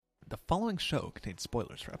The following show contains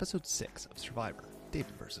spoilers for Episode 6 of Survivor,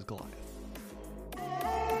 David vs. Goliath.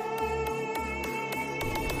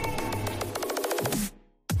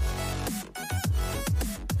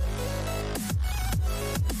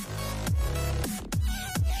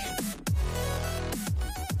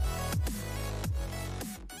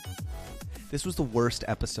 This was the worst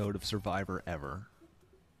episode of Survivor ever.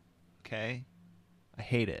 Okay? I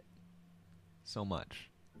hate it so much.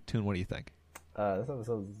 Toon, what do you think? This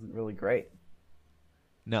episode is really great.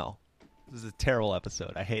 No. This is a terrible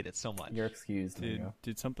episode. I hate it so much. You're excused.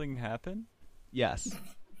 Did something happen? Yes.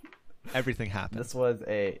 Everything happened. This was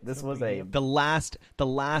the last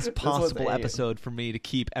possible episode for me to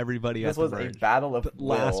keep everybody at the merge. This was a battle of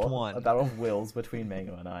last one. A battle of wills between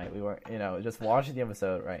Mango and I. We were, just watching the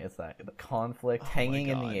episode, right? It's like the conflict hanging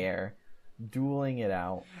in the air, dueling it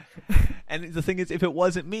out. And the thing is, if it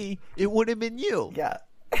wasn't me, it would have been you. Yeah.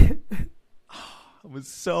 I was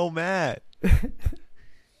so mad.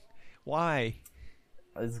 Why?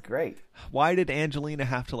 It's great. Why did Angelina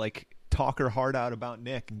have to talk her heart out about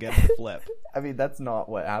Nick and get him to flip? I mean, that's not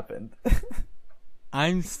what happened.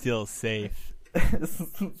 I'm still safe.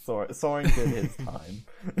 Soren did his time.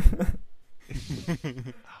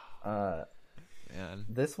 Man.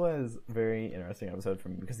 This was a very interesting episode for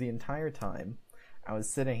me because the entire time I was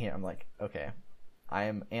sitting here, I'm like, okay, I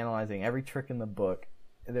am analyzing every trick in the book.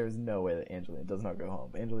 There's no way that Angelina does not go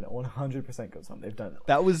home. Angelina 100% goes home. They've done it.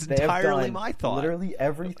 That was entirely my thought. Literally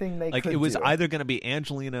everything they could do. It was either going to be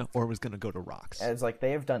Angelina or it was going to go to Rox. And it's like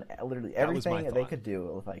they have done literally everything that they could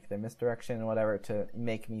do with their misdirection and whatever to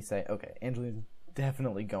make me say, okay, Angelina's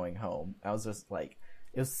definitely going home. I was just it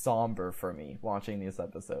was somber for me watching this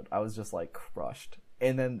episode. I was just crushed.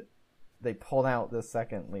 And then they pulled out the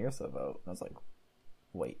second Lyrsa vote. And I was like,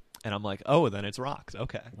 wait. And I'm like, oh, then it's Rox.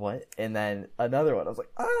 Okay. What? And then another one. I was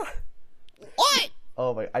like, ah! What?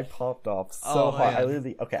 Oh my, I popped off so hard.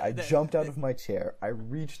 Man. I jumped out of my chair. I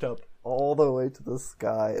reached up all the way to the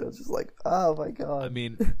sky. And I was just like, oh my god. I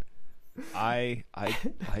mean, I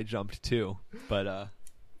jumped too, but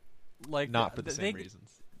not for the same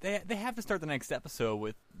reasons. They have to start the next episode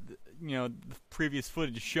with, the previous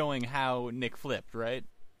footage showing how Nick flipped, right?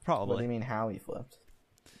 Probably. What do you mean how he flipped?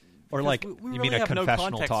 Or we you really mean a have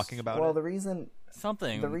confessional no context. talking about well, it? the reason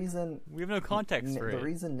we have no context for it. The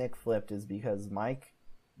reason Nick flipped is because Mike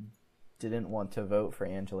didn't want to vote for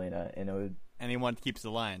Angelina, and he wanted to keep his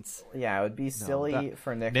alliance. Yeah, it would be silly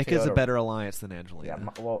for Nick. Nick is a better alliance than Angelina.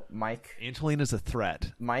 Yeah, well, Mike. Angelina's a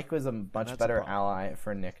threat. Mike was a much better ally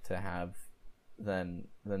for Nick to have than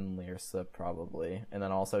Lyrsa probably, and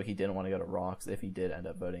then also he didn't want to go to Rox if he did end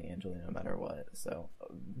up voting Angelina no matter what. So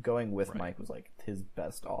going with Mike was his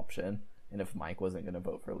best option, and if Mike wasn't going to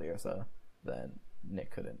vote for Lyrsa, then Nick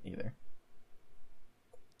couldn't either.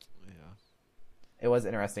 Yeah, it was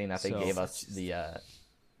interesting that they gave us the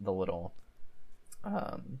little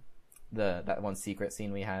that one secret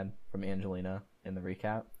scene we had from Angelina in the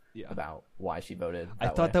recap. Yeah. About why she voted that I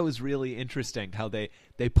thought way. that was really interesting how they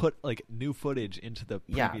put new footage into the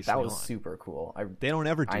previous that was line. super cool. They don't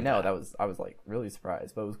ever do that. I know I was really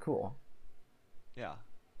surprised, but it was cool. Yeah.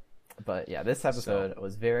 But yeah, this episode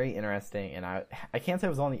was very interesting, and I can't say I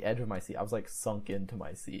was on the edge of my seat. I was sunk into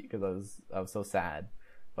my seat because I was so sad.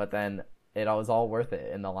 But then it was all worth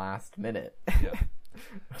it in the last minute. Yeah.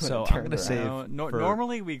 So I'm gonna say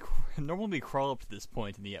normally we crawl up to this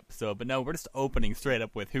point in the episode, but no, we're just opening straight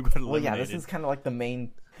up with who got eliminated. Well, yeah, this is kind of the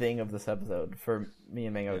main thing of this episode for me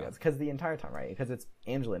and Mango guys, because the entire time, right? Because it's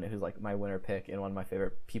Angelina who's my winner pick and one of my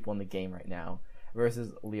favorite people in the game right now,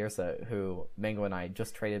 versus Lyrsa, who Mango and I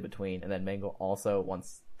just traded between, and then Mango also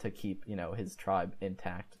wants to keep his tribe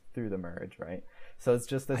intact through the merge, right? So it's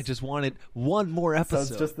just this. I just wanted one more episode.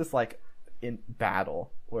 So it's just this in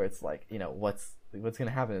battle where it's what's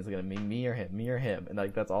gonna happen? Is it gonna be me or him? And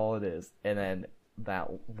that's all it is. And then that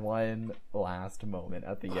one last moment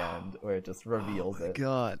at the end where it just reveals it.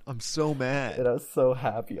 God, I'm so mad. And I was so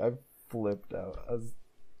happy. I flipped out.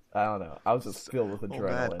 I don't know. I was just filled with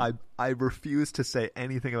adrenaline. Man. I refuse to say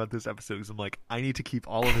anything about this episode because I'm I need to keep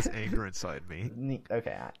all of this anger inside me.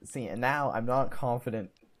 Okay, see, and now I'm not confident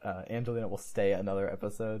Angelina will stay another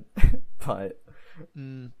episode, but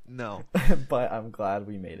no. But I'm glad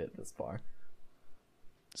we made it this far.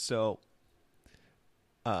 So,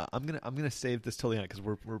 I'm gonna save this till the end because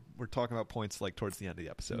we're talking about points towards the end of the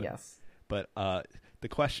episode. Yes. But the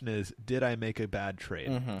question is, did I make a bad trade?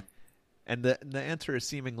 Mm-hmm. And the answer is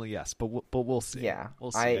seemingly yes. But we'll see. Yeah,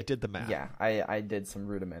 we'll see. I did the math. Yeah, I did some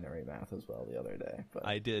rudimentary math as well the other day. But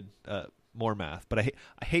I did more math. But I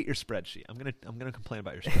hate your spreadsheet. I'm gonna complain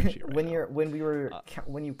about your spreadsheet. Right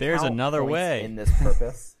when you there's count another points way in this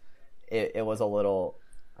purpose, it was a little.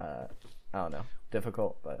 I don't know,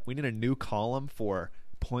 difficult, but We need a new column for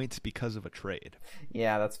points because of a trade.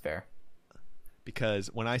 yeah, that's fair. Because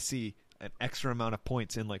when I see an extra amount of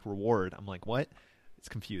points in like reward, I'm like, what? It's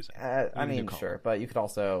confusing. We I need a new mean, column. sure, but you could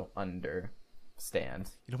also understand.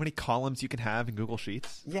 You know how many columns you can have in Google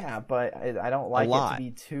Sheets? Yeah, but I don't like it lot. to be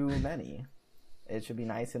too many. It should be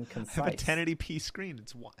nice and I concise. have a 1080p screen.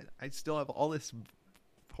 It's wide. I still have all this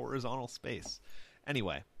horizontal space.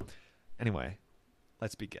 Anyway,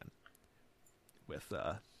 let's begin with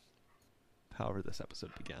however this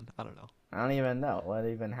episode began. I don't know. I don't even know what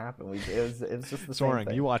even happened. It was just the same Soaring,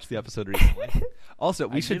 thing. you watched the episode recently. Also,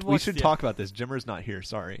 we I should did we watch should the- talk about this. Jimmer's not here.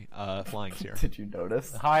 Sorry, Flying's here. Did you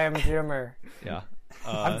notice? Hi, I'm Jimmer. Yeah.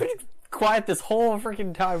 I've been quiet this whole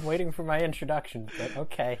freaking time waiting for my introduction, but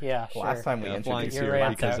okay, yeah, sure. Last time we Yeah, Flying's introduced here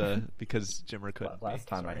You're right. because Jimmer couldn't. last be.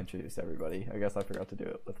 time I Sorry. introduced everybody. I guess I forgot to do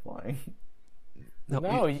it with Flying.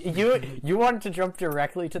 No, you wanted to jump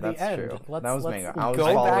directly to the That's end. true. Let's, That was let's Mango. I was go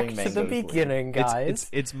back following to Mango's the lead. beginning, guys.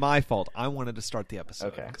 It's my fault. I wanted to start the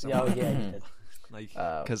episode. Okay. Yeah, yeah, you did.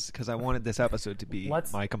 Because I wanted this episode to be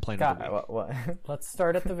Let's- my complaint of the God, week. Let's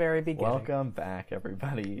start at the very beginning. Welcome back,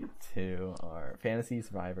 everybody, to our Fantasy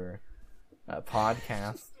Survivor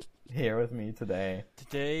podcast. Here with me today.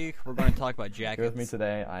 Today we're going to talk about Here with jackets. me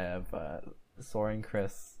today, I have Soaring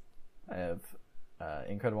Chris. I have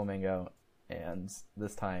Incredible Mango, and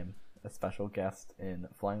this time a special guest in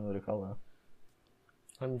Flying Ludicolo.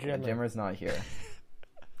 I'm Yeah, Jimmer. Jimmer's not here.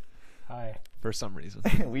 Hi. For some reason,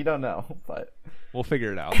 We don't know, but we'll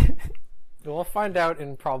figure it out. We'll find out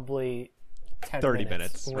in probably 10 30 minutes,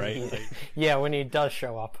 minutes, when right? he- Like- yeah, when he does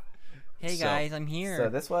show up. Hey So- guys, I'm here. so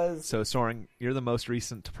this was So, Soaring, you're the most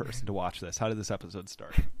recent person to watch this. How did this episode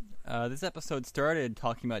start? This episode started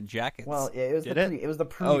talking about jackets. well, it was Did the it? it was the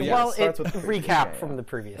preview. Oh, yeah. Well, starts it with the preview. recap Yeah, from yeah. the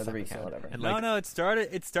previous Or the episode. recap, whatever. And no, like, no, it started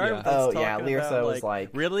Yeah. with us Oh, yeah, talking Lyrsa about, was like-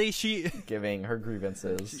 really? She, Giving her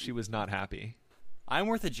grievances. she was not happy. I'm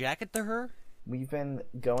worth a jacket to her. We've been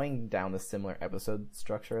going down the similar episode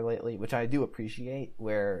structure lately, which I do appreciate,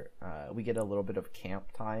 where we get a little bit of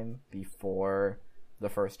camp time before the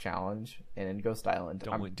first challenge. And in Ghost Island,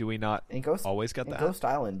 Do we not in Ghost always get in that? Ghost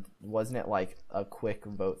Island, wasn't it like a quick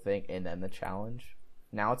vote thing and then the challenge?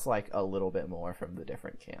 Now it's like a little bit more from the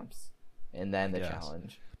different camps, and then the Yes.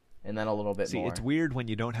 challenge, and then a little bit See, more. it's weird when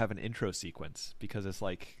you don't have an intro sequence because it's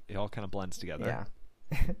like it all kind of blends together.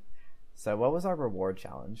 Yeah. So what was our reward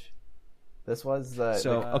challenge? This was the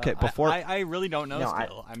So, okay, before I really don't know No,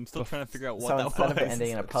 still. I'm still trying to figure out what so that instead was. of it ending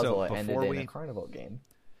in a puzzle, So it ended before in we- a carnival game.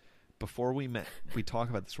 before we talk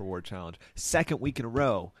about this reward challenge. Second week in a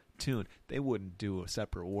row, Tune, they wouldn't do a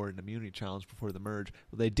separate reward and immunity challenge before the merge.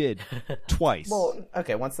 Well, they did twice. Well,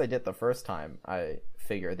 okay, once they did the first time, I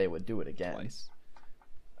figured they would do it again, twice.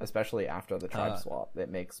 especially after the tribe Uh, swap. It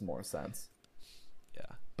makes more sense.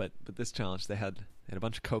 Yeah, but this challenge they had a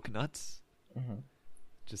bunch of coconuts,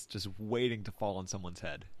 just waiting to fall on someone's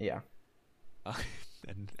head, Yeah.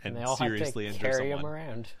 and And they all seriously have to injure carry him someone.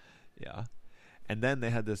 around. Yeah, and then they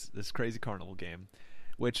had this crazy carnival game,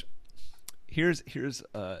 which here's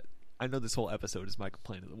I know this whole episode is my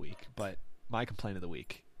complaint of the week, but my complaint of the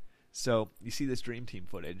week. So you see this dream team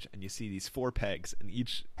footage, and you see these 4 pegs, and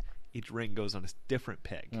each ring goes on a different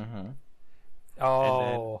peg,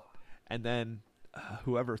 Oh, and then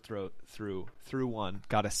whoever threw one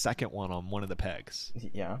got a second one on one of the pegs.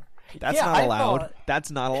 Yeah. That's Yeah, not I allowed. thought-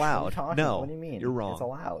 That's not What are you allowed. talking- No, What do you mean? you're wrong. It's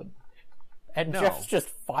allowed. and No. Jeff's just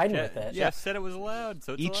fine with it. Jeff said it was allowed,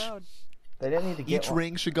 so it's Each- allowed. They didn't need to get Each one.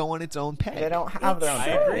 ring should go on its own peg. They don't have their own I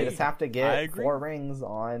peg. agree. They just have to I get agree. 4 rings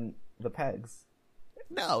on the pegs.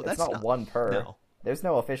 No, It's that's not one per. No. There's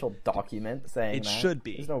no official document saying It that. should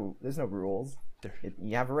be. There's no rules. There-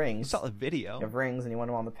 You have rings. It's not a video. You have rings and you want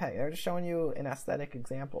them on the peg. They're just showing you an aesthetic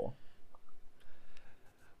example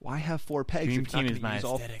Why have 4 pegs Dream if you're Team not is going to my use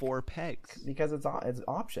all aesthetic. 4 pegs? because it's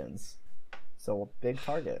options. So big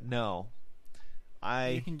target. No. You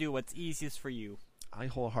I can do what's easiest for you.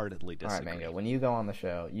 wholeheartedly All right, disagree. Mango. When you go on the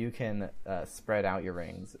show, you can spread out your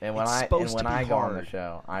rings, and when It's I supposed to be go on the hard.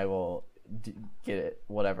 show, I will get it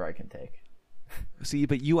whatever I can take. See,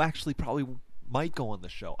 but you actually probably might go on the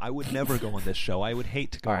show. I would never go on this show. I would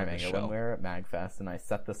hate to go All right, on this Mango. show. When we're at MagFest and I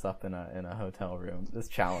set this up in a hotel room, this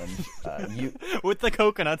challenge, you With the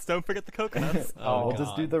coconuts, don't forget the coconuts. Oh, we'll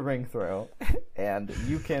just do God. the ring throw, and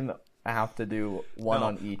you can have to do one No,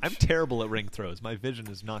 on each. I'm terrible at ring throws. My vision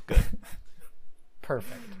is not good.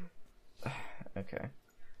 Perfect. Okay.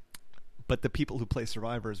 But the people who play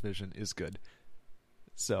Survivor's vision is good.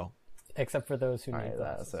 So, Except for those who All need right.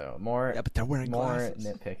 glasses. So more. yeah, but they're wearing more glasses.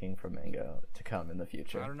 nitpicking from Mango to come in the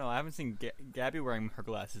future. I don't know. I haven't seen Gabby wearing her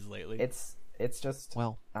glasses lately. It's it's just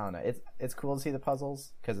Well, I don't know. It's cool to see the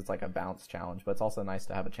puzzles because it's like a bounce challenge, but it's also nice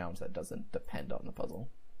to have a challenge that doesn't depend on the puzzle.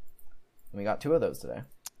 And we got 2 of those today.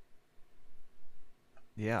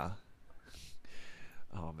 yeah.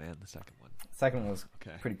 Oh man, the second one. Second one was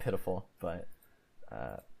Okay. pretty pitiful, but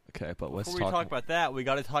Okay, but let's Before we talk about that, we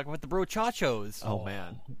got to talk about the brochachos. Oh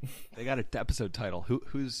man, they got an episode title.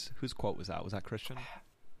 Whose quote was that? Was that Christian?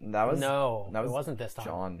 that was it wasn't this time.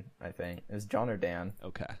 John, I think. It was John or Dan.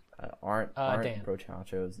 Okay. Aren't Dan.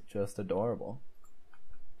 brochachos just adorable?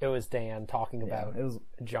 It was Dan talking Yeah, about it was.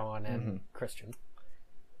 John and Christian.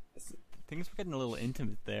 Things were getting a little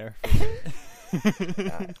intimate there.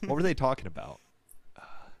 What were they talking about?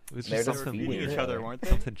 It was They're just just something feeding weird. each other, weren't they?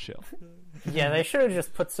 Something chill. Yeah, they should have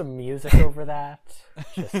just put some music over that.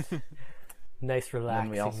 Just nice, And relaxing. then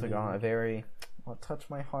we also got a very touch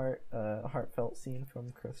my heart, heartfelt scene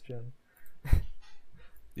from Christian.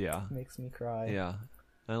 Yeah. Makes me cry. Yeah.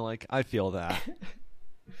 And I feel that.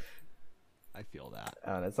 I feel that.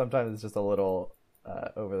 And sometimes it's just a little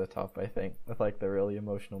over the top, I think, with the really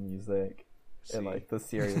emotional music and See. the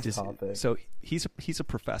serious Just- topic. So he's a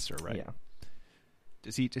professor, right? Yeah,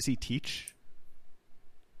 Does he teach,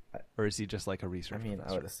 or is he just like a I research? mean, I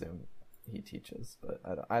professor? would assume he teaches, but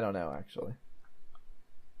I don't know actually.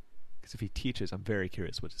 Because if he teaches, I'm very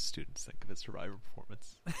curious what his students think of his Survivor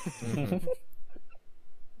performance.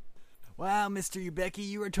 Wow, Mr. Ubeki,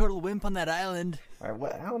 you were a total wimp on that island. All right,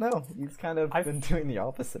 well, I don't know. He's kind of been doing the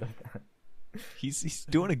opposite of that. He's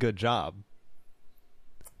doing a good job.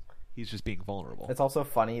 He's just being vulnerable. It's also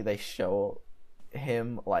funny they show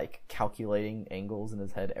him calculating angles in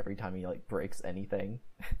his head every time he breaks anything.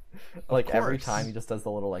 Every course. time he just does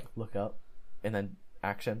the little look up and then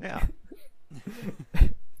action. Yeah.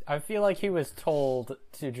 I feel like he was told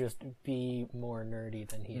to just be more nerdy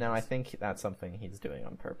than he No, is. I think that's something he's doing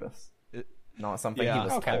on purpose. It- Not something Yeah. he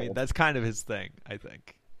was Okay. told. I mean, that's kind of his thing. I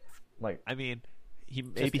think. like, I mean, he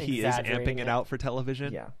is exaggerating amping it it. out for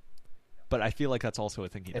television. yeah, But I feel like that's also a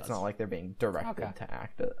thing he does. it's not like they're being directed Okay. to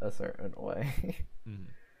act a certain way.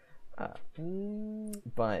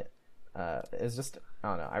 But it's just I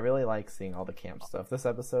don't know. I really like seeing all the camp stuff. This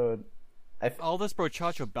episode, All this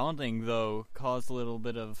brochacho bonding, though, caused a little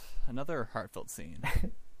bit of another heartfelt scene.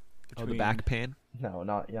 Oh, the back pain. no,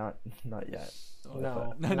 not yet. No,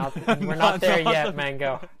 No, we're not there yet,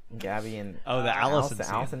 Mango. Gabby and Oh, the Allison scene.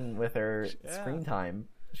 Allison with her screen time.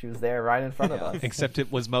 She was there right in front of us. Except it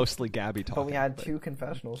was mostly Gabby talking. But we had 2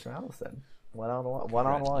 confessionals from Allison. One on one.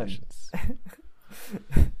 Congratulations.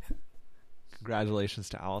 Congratulations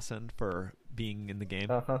to Allison for being in the game.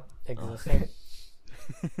 Uh-huh. Existing.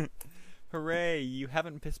 Hooray, you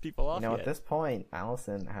haven't pissed people off You know, yet. at this point,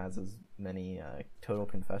 Allison has as many total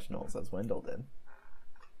confessionals as Wendell did.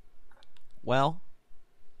 Well,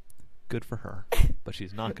 good for her, but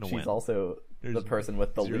she's not going to She's win. also the There's person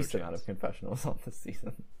with the 0 least amount chance. of confessionals on this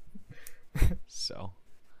season. So,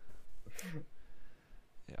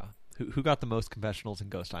 yeah. Who got the most confessionals in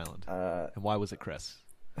Ghost Island, and why was it Chris?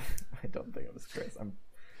 I don't think it was Chris.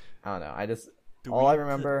 I don't know. Do All we- I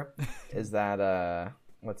remember is that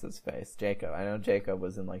what's his face? Jacob. I know Jacob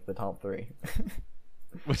was in the top 3.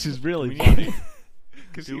 Which is really we funny. need-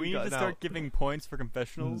 'Cause Do he we need got to start out. giving points for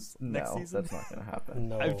confessionals next No, season? that's not going to happen.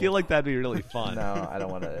 No, I feel like that'd be really fun. No, I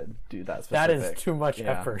don't want to do that. that Specific. is too much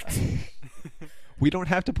Yeah. effort. We don't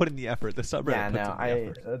have to put in the effort. The subreddit Yeah, puts no, in the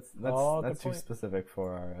effort. Oh, that's good too point. specific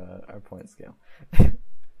for our point scale.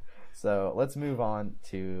 So let's move on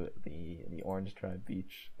to the Orange Tribe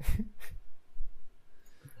Beach.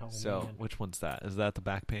 Oh, So, man. which one's that? Is that the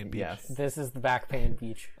back pain beach? Yes. This is the back pain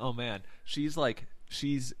beach. Oh man, she's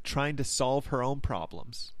trying to solve her own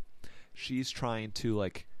problems. She's trying to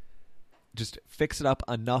just fix it up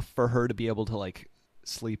enough for her to be able to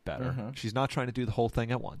sleep better. Mhm. She's not trying to do the whole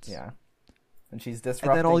thing at once. Yeah, and she's disrupting.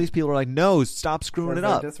 And then all these people are like, "No, stop screwing it they're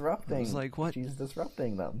up." Disrupting. I was like, what? She's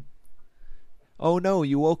disrupting them. Oh no,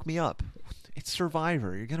 you woke me up. It's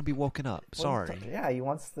Survivor. You're gonna be woken up. Well, Sorry. yeah, he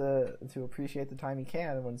wants to appreciate the time he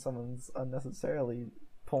can when someone's unnecessarily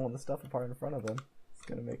pulling the stuff apart in front of him. It's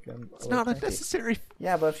gonna make him. It's not unnecessary.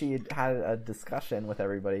 Yeah, but if she had a discussion with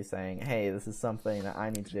everybody saying, "Hey, this is something that I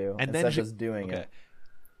need to do," And instead then of she- just doing okay. it.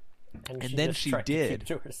 And, And she then just she tried to keep did. it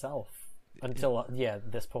to herself until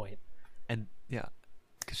this point. And yeah,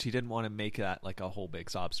 because she didn't want to make that a whole big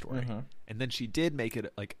sob story. Mhm. And then she did make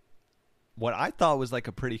it what I thought was a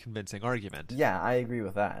pretty convincing argument. Yeah, I agree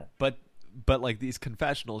with that. But these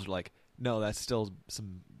confessionals are no, that's still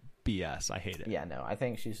some BS. I hate it. Yeah, no, I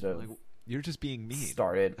think she should have You're just being mean.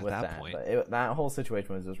 started at with that that. point. But that whole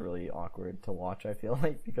situation was just really awkward to watch. I feel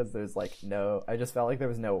because there's no. I just felt like there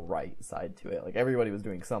was no right side to it. Everybody was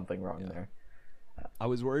doing something wrong there. I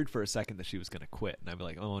was worried for a second that she was going to quit, and I'd be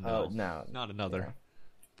like, oh no, Oh no, not another. Yeah.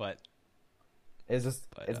 But It's just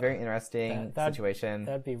But, it's a very interesting situation.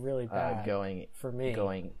 That'd be really bad going for me,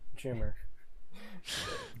 going. Jimmer.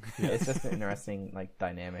 It's just an interesting like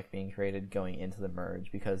dynamic being created going into the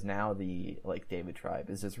merge, because now the like David tribe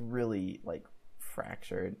is just really like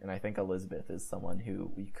fractured, and I think Elizabeth is someone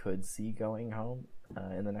who we could see going home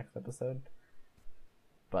in the next episode,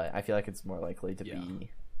 but I feel like it's more likely to be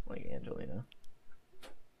like Angelina,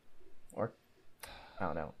 or I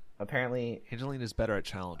don't know. Apparently, Angelina's better at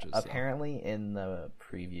challenges. apparently in the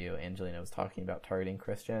preview, Angelina was talking about targeting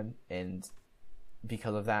Christian, and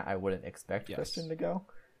because of that, I wouldn't expect Christian to go.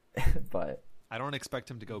 But I don't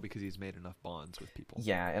expect him to go because he's made enough bonds with people.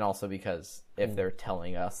 yeah, and also because if they're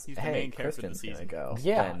telling us, He's the hey, main character of the Christian's gonna season. go,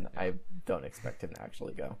 Yeah. then I don't expect him to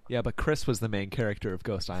actually go. Yeah, but Chris was the main character of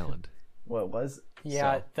Ghost Island. Well, it was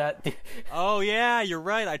Yeah, so, that Oh yeah, you're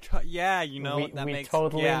right. That we makes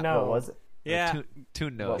totally yeah. know. what was Yeah.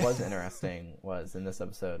 Toon what knows. was interesting was in this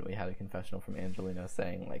episode we had a confessional from Angelina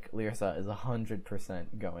saying like Lyrsa is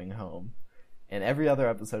 100% going home. And every other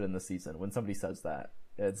episode in the season, when somebody says that,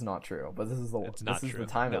 it's not true. But this is the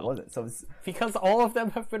time it No. wasn't. So it's, because all of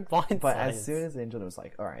them have been blindsided. but as soon as Angelina was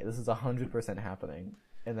like, "All right, this is 100% happening,"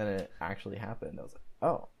 and then it actually happened, I was like,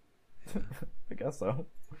 "Oh, I guess so."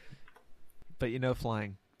 But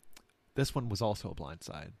Flying, this one was also a blind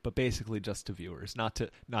side, but basically just to viewers, not to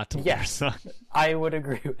Yeah. Lyrsa. I would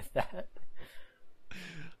agree with that.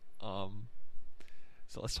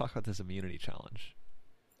 So let's talk about this immunity challenge.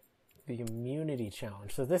 The immunity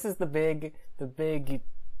challenge. So this is the big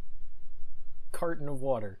carton of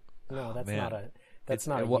water. No, that's man. not a. That's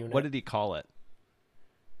not a what, unit. what did he call it?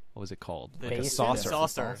 What was it called? The Like a basin? saucer.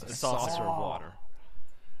 Saucer. A The saucer saucer. of water.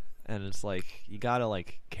 And it's like you gotta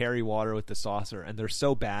like carry water with the saucer, and they're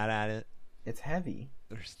so bad at it. It's heavy,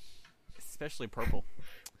 There's Especially purple.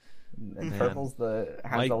 and Man. Purple's has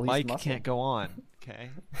the least Mike muscle. can't go on. Okay,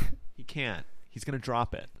 he can't. He's gonna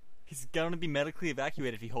drop it. He's gonna be medically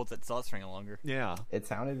evacuated if he holds that saucer any longer. Yeah. It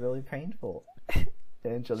sounded really painful.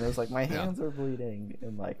 And Angelina was like, "My hands are bleeding,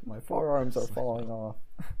 and like my forearms are falling off."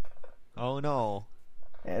 Oh no.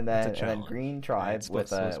 And That's a then challenge. Green Tribe it's with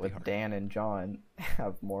supposed to be with hard. Dan and John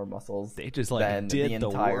have more muscles They just like than did the the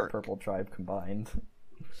entire work. Purple Tribe combined.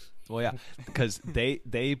 Well, yeah, because they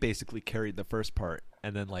basically carried the first part,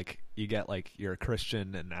 and then like you get like your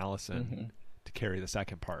Christian and Allison to carry the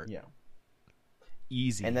second part. Yeah,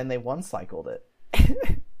 Easy. and then they one cycled it.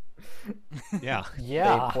 yeah.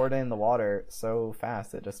 Yeah. They poured in the water so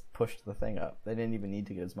fast it just pushed the thing up. They didn't even need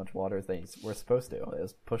to get as much water as they were supposed to. They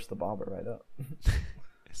just pushed the bobber right up.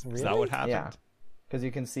 Is that Really? what happened? Yeah. Because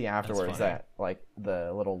you can see afterwards funny. that like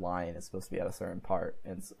the little line is supposed to be at a certain part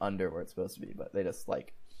and it's under where it's supposed to be, but they just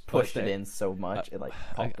like pushed it in so much it like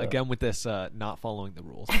popped up. Again with this not following the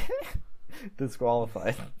rules.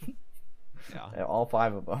 Disqualified. Yeah. All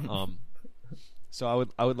 5 of them. So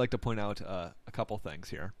I would like to point out a couple things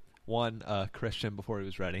here. One, Christian before he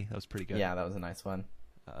was ready. That was pretty good. Yeah, that was a nice one.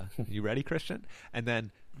 You ready, Christian? And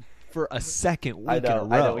then for a second week I in a know.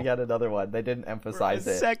 row, We got another one. They didn't for a emphasize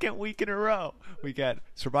it. second week in a row, we get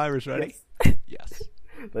Survivors ready. Yes. Yes.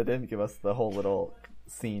 They didn't give us the whole little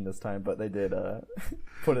scene this time, but they did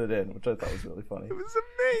put it in, which I thought was really funny. It was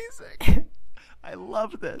amazing. I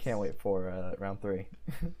love this. Can't wait for round 3.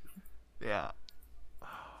 Yeah. Oh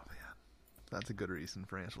man, that's a good reason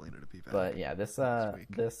for Angelina to be back. But yeah, this week.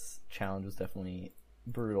 this challenge was definitely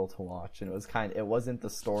brutal to watch, and it wasn't the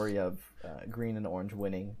story of green and orange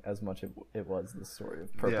winning as much as it was the story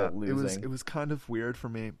of purple losing. It was kind of weird for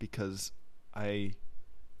me because I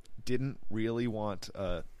didn't really want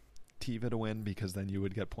Tiva to win because then you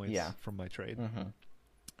would get points from my trade. Mm-hmm.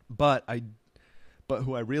 But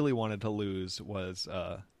who I really wanted to lose was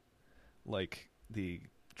like the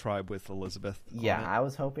tribe with Elizabeth. on Yeah, it. I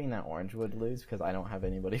was hoping that orange would lose because I don't have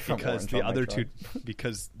anybody from because orange the on my other two tribe.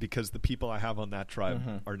 because the people I have on that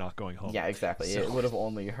tribe are not going home. Yeah, exactly. So- It would have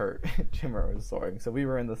only hurt Jimmer was soaring, so we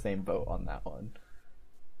were in the same boat on that one.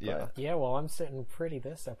 Yeah. Yeah, well, I'm sitting pretty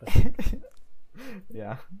this episode.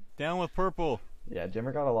 Yeah. Down with purple. Yeah,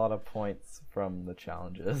 Jimmer got a lot of points from the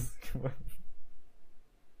challenges.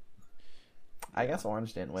 I guess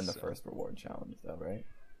Orange didn't win the first reward challenge, though, right?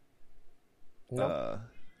 No,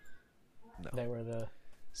 No. they were the.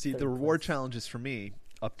 See, Third the reward place. challenges for me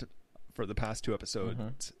for the past 2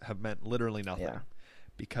 episodes have meant literally nothing. Yeah.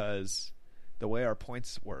 Because the way our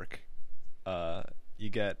points work, you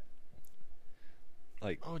get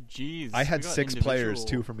like Oh jeez. I had We got 6 players, individual-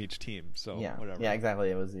 2 from each team, so Yeah. whatever. Yeah, exactly.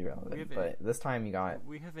 It was We irrelevant. have But this time you got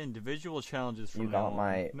We have individual challenges from You now got on.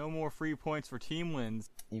 my- No more free points for team wins.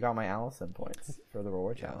 my Allison points for the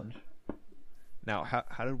reward challenge. Now,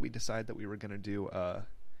 how did we decide that we were going to do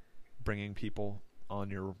bringing people on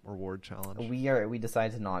your reward challenge? We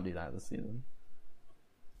decided to not do that this season.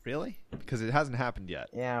 Really? Because it hasn't happened yet.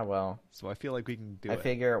 Yeah, well, So I feel like we can do I it.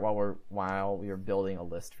 figure while we were building a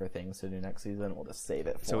list for things to do next season, we'll just save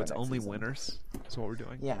it for So it's next only season. winners. That's what we're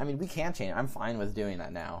doing. Yeah, I mean, we can change. I'm fine with doing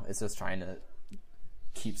that now. It's just trying to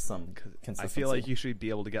keep some consistency. I feel like you should be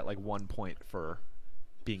able to get like 1 point for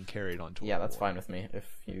being carried onto. Yeah, a that's reward. fine with me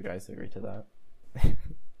if you guys agree to that.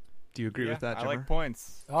 Do you agree Yeah, with that, I Jimmer? like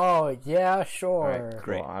points. Oh yeah, All sure. right, cool.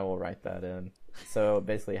 Great. I will write that in. So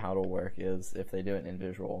basically, how it'll work is if they do an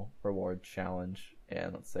individual reward challenge,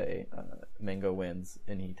 and let's say Mango wins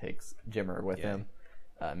and he takes Jimmer with Yay. him,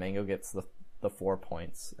 Mango gets the 4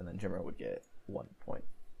 points, and then Jimmer would get 1 point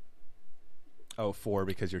Oh, 4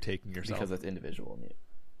 because you're taking yourself. because it's individual.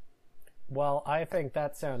 Well, I think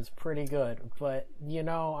that sounds pretty good, but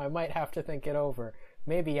I might have to think it over.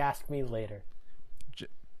 Maybe ask me later.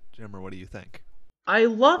 Jimmer, what do you think? I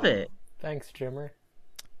love it. Thanks, Jimmer.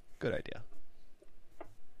 Good idea.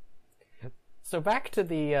 So back to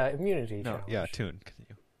the immunity No, challenge. yeah, Tune.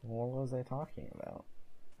 Continue. What was I talking about?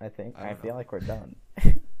 I I I don't feel know. like we're done.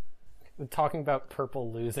 Talking about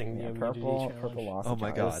Purple losing the Yeah, immunity challenge. purple lost. Oh the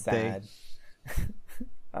my challenge. It was God, sad.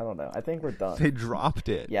 I don't know. I think we're done. They dropped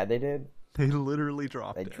it. Yeah, they did. They literally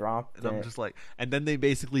dropped They it. dropped and I'm it. just like, and then they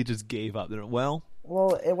basically just gave up. They're well,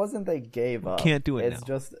 Well, it wasn't they gave up. Can't do it It's now.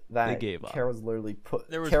 just that They gave up. Carol's literally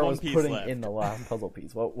There was Carol one was piece putting left. in the last puzzle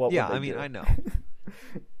piece. What would yeah. they I mean, do? I know.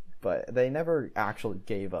 But they never actually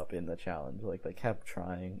gave up in the challenge. Like they kept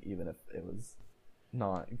trying, even if it was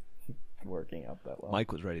not working out that well.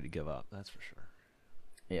 Mike was ready to give up. That's for sure.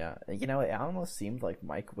 Yeah, it almost seemed like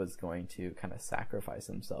Mike was going to kind of sacrifice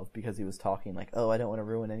himself because he was talking like, "Oh, I don't want to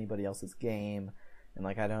ruin anybody else's game," and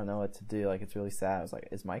like, "I don't know what to do." Like, it's really sad. I was like,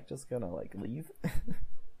 "Is Mike just gonna like leave?"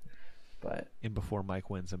 But And before Mike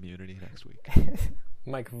wins immunity next week.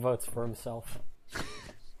 Mike votes for himself.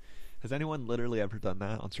 Has anyone literally ever done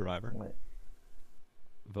that on Survivor? what?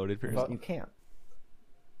 Voted for You yourself? can't.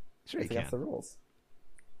 Sure, you It's against can. the rules.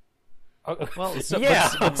 Oh, Well, so,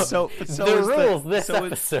 yeah. but so the is rules this so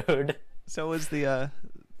is, episode. so is the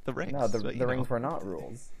rings. No, the but, you rings know. were not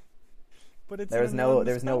rules. But it's There's in no the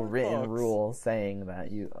there's no spell written box. rule saying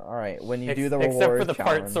that you. All right, when you Ex- do the except reward for the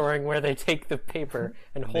challenge, part soaring where they take the paper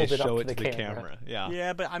and They hold it show up it to to the the camera. camera. Yeah.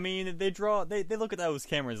 Yeah, but I mean, they look at those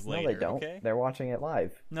cameras no, later. they don't. Okay? They're watching it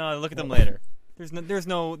live. No, look at them later. There's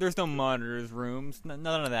no monitors rooms. None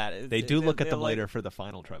of that. They do look at they're them like- later for the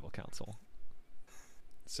final tribal council.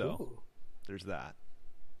 So Ooh, there's that.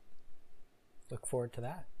 look forward to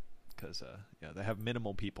that. Because they have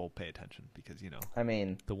minimal people pay attention because I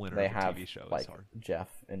mean, the winner they of the have TV show is like hard, Jeff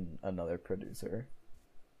and another producer,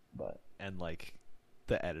 but and like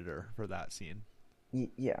the editor for that scene.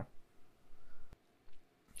 yeah.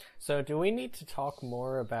 So, do we need to talk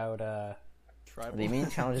more about Tribal. The immune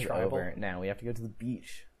challenge is Tribal. over. Now we have to go to the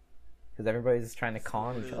beach because everybody's trying to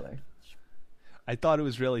con each other. I thought it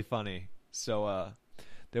was really funny. So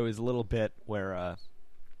there was a little bit where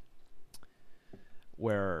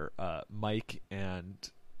Mike and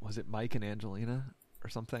was it Mike and Angelina or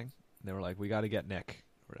something? They were like, "We got to get Nick,"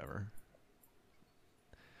 or whatever.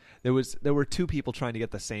 There were two people trying to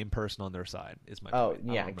get the same person on their side. Is my Oh point. I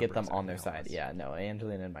don't yeah, remember get them on exactly their how it side. was. Yeah, no,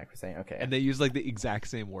 Angelina and Mike were saying okay. And they used like the exact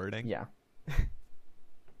same wording. yeah,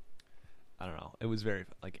 I don't know. It was very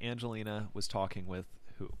like Angelina was talking with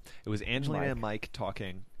who? It was Angelina Mike. and Mike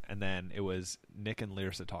talking, and then it was Nick and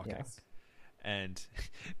Lyrsa talking. yes. And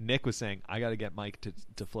Nick was saying, "I got to get Mike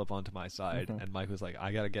to flip onto my side," Mhm. and Mike was like,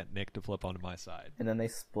 "I got to get Nick to flip onto my side." And then they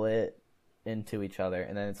split into each other,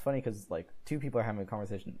 and then it's funny because like two people are having a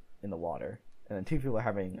conversation in the water, and then two people are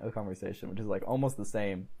having a conversation, which is like almost the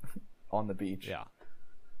same on the beach. Yeah,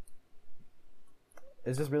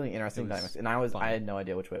 It's just really interesting It was dynamics, and I funny. had no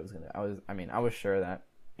idea which way it was gonna. I was sure that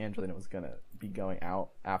Angelina was gonna be going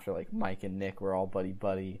out after like Mike and Nick were all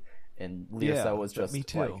buddy, and Lisa Yeah, was but just me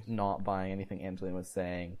too. like not buying anything Angelina was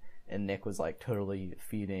saying, and Nick was like totally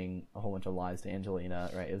feeding a whole bunch of lies to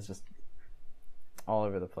Angelina. Right? It was just all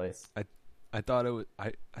over the place. I thought it would.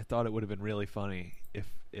 I thought it would have been really funny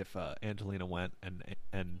if Angelina went and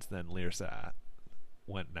then Lyrsa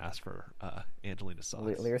went and asked for Angelina's socks.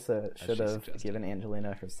 Lyrsa should she have suggested. given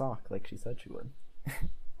Angelina her sock like she said she would.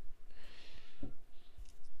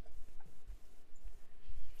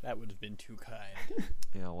 That would have been too kind.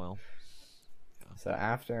 Yeah, well, So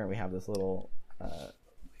after we have this little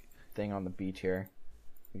thing on the beach here,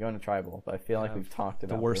 we go into tribal. But I feel like have we've talked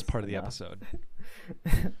about the worst this part of the enough. episode.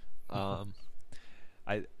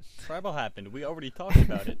 I Tribal happened. We already talked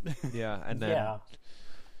about it. yeah, and then yeah.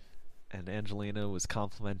 and Angelina was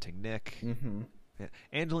complimenting Nick. Mm-hmm. Yeah.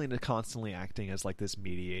 Angelina constantly acting as like this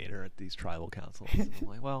mediator at these tribal councils. And I'm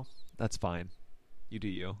like, well, that's fine. You do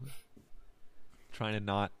you. Trying to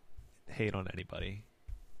not hate on anybody.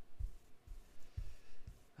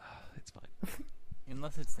 It's fine.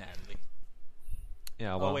 Unless it's Natalie.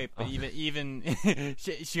 Yeah. Well, Oh wait, but even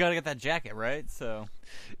she got to get that jacket, right? So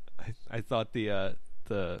I thought the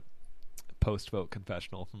post-vote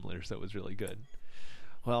confessional from Lyrsa was really good.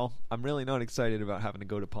 Well, I'm really not excited about having to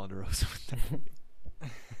go to Ponderosa with that.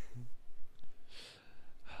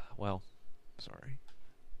 Well, sorry.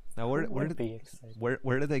 Now, where Would did be excited.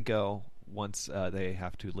 where do they go once they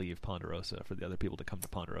have to leave Ponderosa for the other people to come to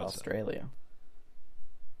Ponderosa? Australia.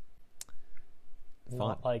 Fun.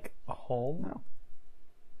 Not like a home. No.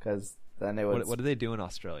 Because then they would. What do they do in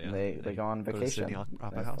Australia? They go on Go to vacation. Sydney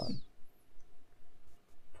Opera Have House. fun.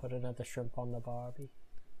 Put another shrimp on the Barbie.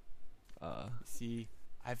 see,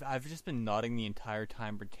 I've just been nodding the entire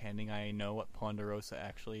time, pretending I know what Ponderosa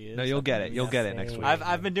actually is. No, you'll get it. You'll get it next Same. week.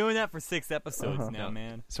 I've been doing that for 6 episodes Uh-huh. now,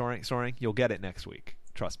 man. Soaring, you'll get it next week.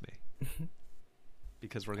 Trust me.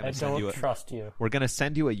 Because we're I gonna send you don't trust you. we're gonna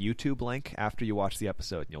send you a YouTube link after you watch the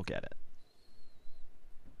episode, and you'll get it.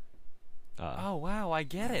 Oh wow, I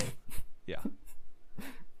get it. Yeah.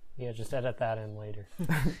 Yeah, just edit that in later. All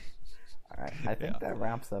right. I think that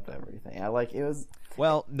wraps up everything. It was.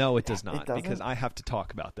 Well, no, it does It not, doesn't? because I have to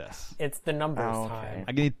talk about this. It's the numbers Oh, okay.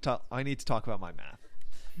 time. I need to talk about my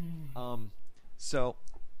math. So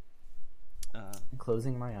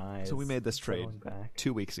Closing my eyes. we made this trade going back.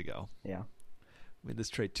 2 weeks ago. Yeah. We made this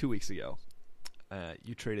trade 2 weeks ago.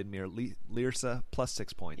 You traded me Lyrsa plus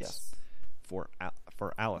 6 points Yes. for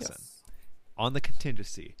Allison. Yes. On the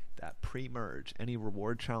contingency that pre-merge any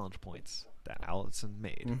reward challenge points that Allison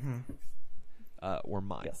made were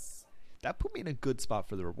mine. Yes. That put me in a good spot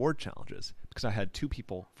for the reward challenges because I had 2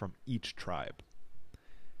 people from each tribe,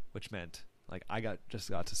 which meant like I just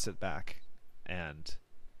got to sit back and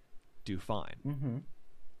do fine. Mm-hmm.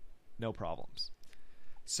 No problems.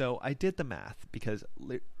 So I did the math because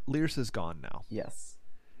Lyrsa's gone now. Yes.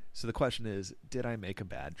 So the question is, did I make a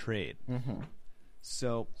bad trade? Mm-hmm.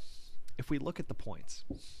 So if we look at the points,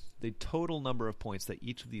 the total number of points that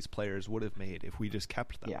each of these players would have made if we just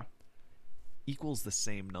kept them Yeah. equals the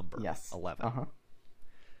same number, Yes. 11. Uh-huh.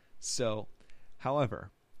 So,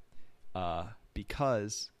 however,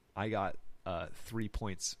 because I got 3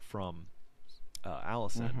 points from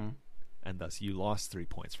Allison, Mm-hmm. and thus you lost 3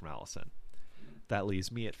 points from Allison, that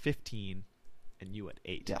leaves me at 15 and you at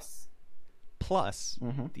 8. Yes. Plus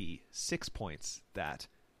Mm-hmm. the 6 points that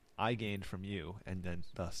I gained from you, and then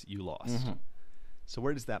thus you lost. Mm-hmm. So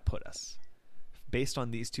where does that put us? Based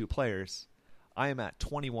on these 2 players, I am at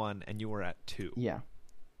 21 and you are at 2. Yeah.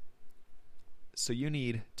 So you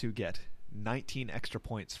need to get 19 extra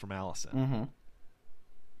points from Allison Mm-hmm.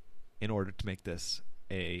 in order to make this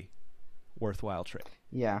a worthwhile trade.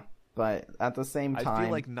 Yeah. But at the same time, I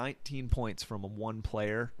feel like 19 points from one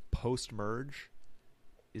player post-merge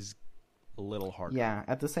is a little harder. Yeah.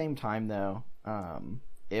 At the same time, though,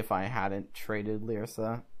 if I hadn't traded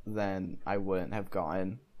Lyrsa, then I wouldn't have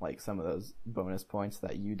gotten like some of those bonus points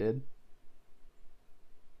that you did.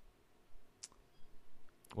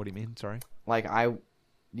 What do you mean? Sorry?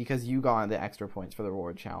 Because you got the extra points for the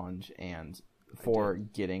reward challenge and for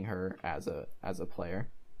getting her as a player.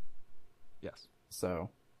 Yes. So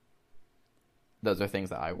those are things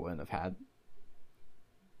that I wouldn't have had,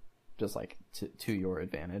 just like to your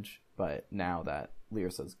advantage. But now that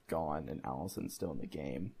Lyrsa's gone and Allison's still in the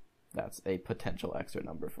game, that's a potential extra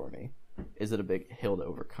number for me. Is it a big hill to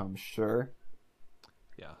overcome? Sure.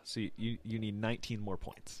 Yeah. So you need 19 more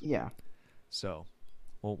points. Yeah. So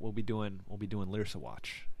we'll be doing Lyrsa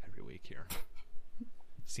Watch every week here,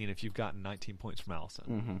 seeing if you've gotten 19 points from Allison.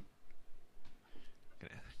 Mm-hmm.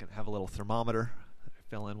 Gonna have a little thermometer that I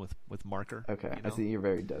fill in with marker. Okay. you know? I see you're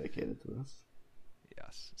very dedicated to this.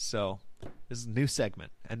 Yes. So this is a new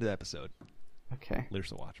segment. End of the episode. Okay.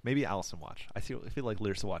 Lyrsa Watch. Maybe Allison Watch. I feel like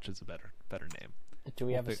Lyrsa Watch is a better name. Do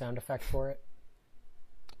we have a sound effect for it?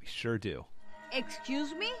 We sure do.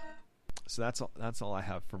 Excuse me? So that's all I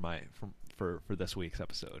have for this week's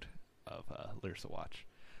episode of Lyrsa Watch.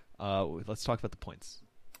 Let's talk about the points.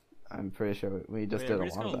 I'm pretty sure we just Wait, did we're a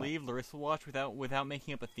just lot of gonna that. leave Larissa Watch without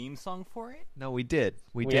making up a theme song for it? No, we did.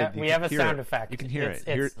 We did. have- You we can have a hear sound it. effect. You can hear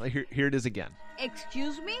It's- it. Here it is again.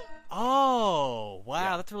 Excuse me? Oh, wow,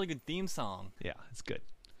 Yeah. that's a really good theme song. Yeah, it's good.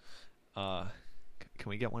 Can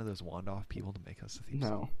we get one of those wand off people to make us a theme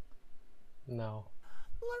song? No. No.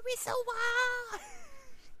 Larissa Watch!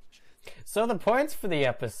 So the points for the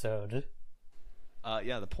episode.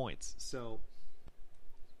 Yeah, the points. So,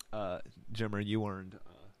 Jimmer, you earned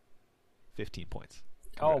 15 points.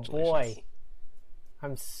 Oh Congratulations. boy.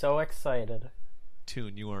 I'm so excited.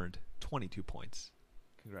 Toon, you earned 22 points.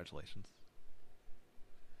 Congratulations.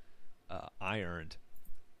 I earned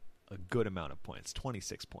a good amount of points,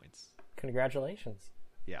 26 points. Congratulations.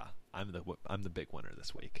 Yeah, I'm the big winner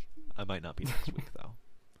this week. I might not be next week though.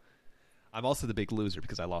 I'm also the big loser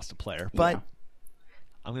because I lost a player, but Yeah.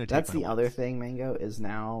 I'm going to take That's my the other wins. thing, Mango, is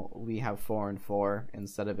now we have 4 and 4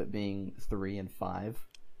 instead of it being 3 and 5.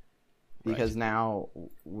 Because Right. now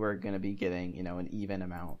we're going to be getting, an even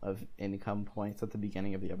amount of income points at the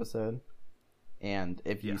beginning of the episode. And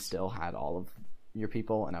if you Yes. still had all of your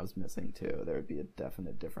people and I was missing 2, there would be a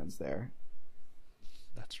definite difference there.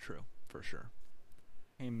 That's true, for sure.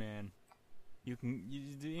 Hey man,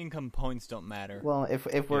 the income points don't matter. Well, if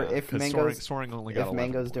Yeah, if 'cause Mango's Soaring only got if 11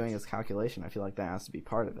 Mango's points. doing his calculation, I feel like that has to be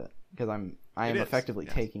part of it because I am It is, effectively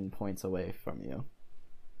yes. taking points away from you.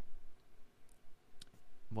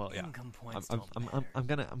 Well, yeah. Income points I'm don't I'm,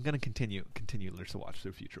 matter. I'm gonna continue to watch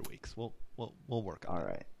through future weeks. We'll work on All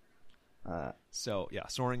it. right. So yeah,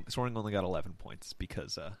 Soaring only got 11 points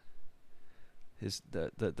because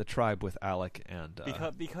the tribe with Alec and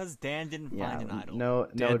Because Dan didn't Yeah. find an idol. No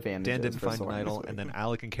Dan, advantage. Dan didn't find an idol, and then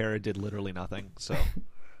Alec and Kara did literally nothing. So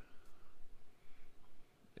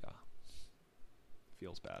yeah,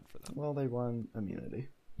 feels bad for them. Well, they won immunity.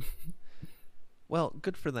 Well,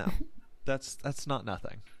 good for them. That's not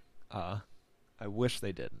nothing. I wish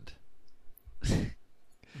they didn't.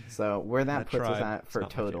 So where that That puts us tribe, at it's for not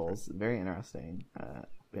my favorite. totals, very interesting.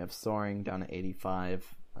 We have Soaring down to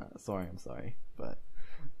 85. Soaring, I'm sorry, but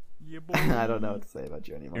Yeah, boy. I don't know what to say about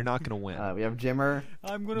you anymore. You're not gonna win. We have Jimmer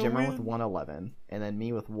I'm gonna with win. 111, and then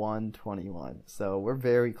me with 121. So we're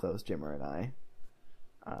very close, Jimmer and I.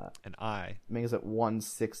 And I Ming's at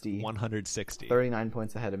 160, 160. 39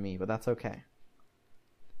 points ahead of me, but that's okay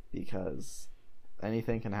because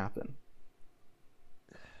anything can happen.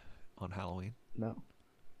 on Halloween. No,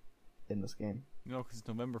 in this game. No, because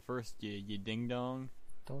November 1st, you ding dong.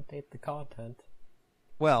 Don't date the content.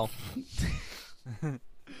 Well,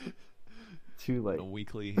 Too late. a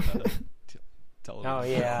weekly television Oh,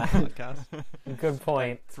 yeah. podcast. Good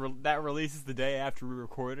point. That releases the day after we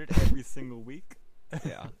record it every single week.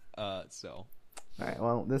 Yeah. So All right.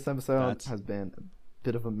 Well, this episode That's- has been a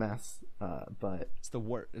bit of a mess, but it's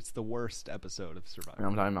the worst episode of Survivor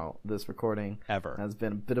I'm talking about this recording ever. has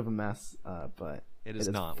been a bit of a mess, but It it is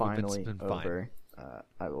is not. finally It's been fine. over.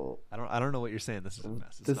 I will. I don't know what you're saying. This is a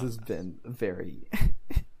mess. It's This not a has mess. been very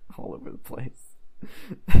all over the place.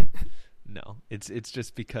 No. It's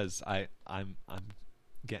just because I'm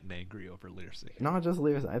getting angry over Lyricity. Not just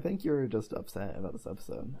Lewis. I think you were just upset about this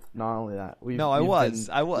episode. Not only that, I we've was.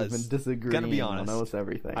 been- I was. We've been disagreeing Gonna be on honest. almost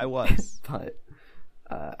everything. I was. But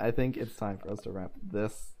I think it's time for us to wrap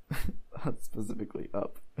this specifically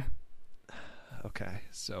up. Okay,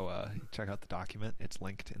 so check out the document. It's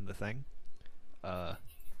linked in the thing,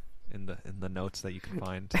 in the notes that you can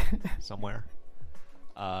find somewhere,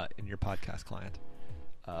 in your podcast client.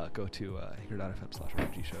 Go to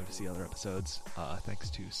anchor.fm/RG show to see other episodes. Thanks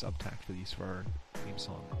to Subtact for the use of our theme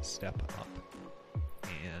song "Step Up,"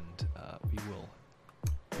 and we will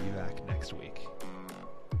be back next week,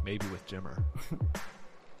 maybe with Jimmer.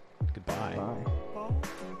 Goodbye. Bye.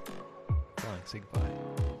 Flying, say goodbye.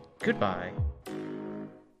 Goodbye.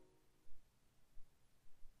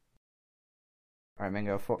 All right,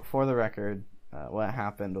 Mango. For the record, what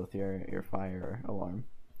happened with your fire alarm?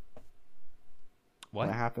 What?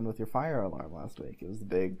 happened with your fire alarm last week? It was the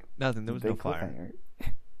big, Nothing. There was no big fire.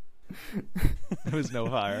 cliffhanger. There was no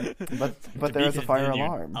fire. But there was a fire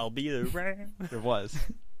alarm. I'll be around. There was.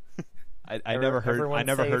 I never heard. I everyone's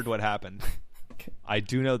never safe. heard what happened. I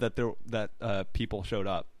do know that people showed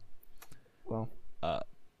up, Well,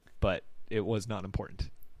 but it was not important.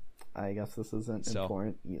 I guess this isn't So-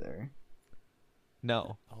 important either.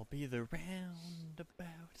 No. I'll be the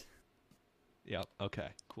roundabout. Yep. Okay.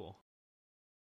 Cool.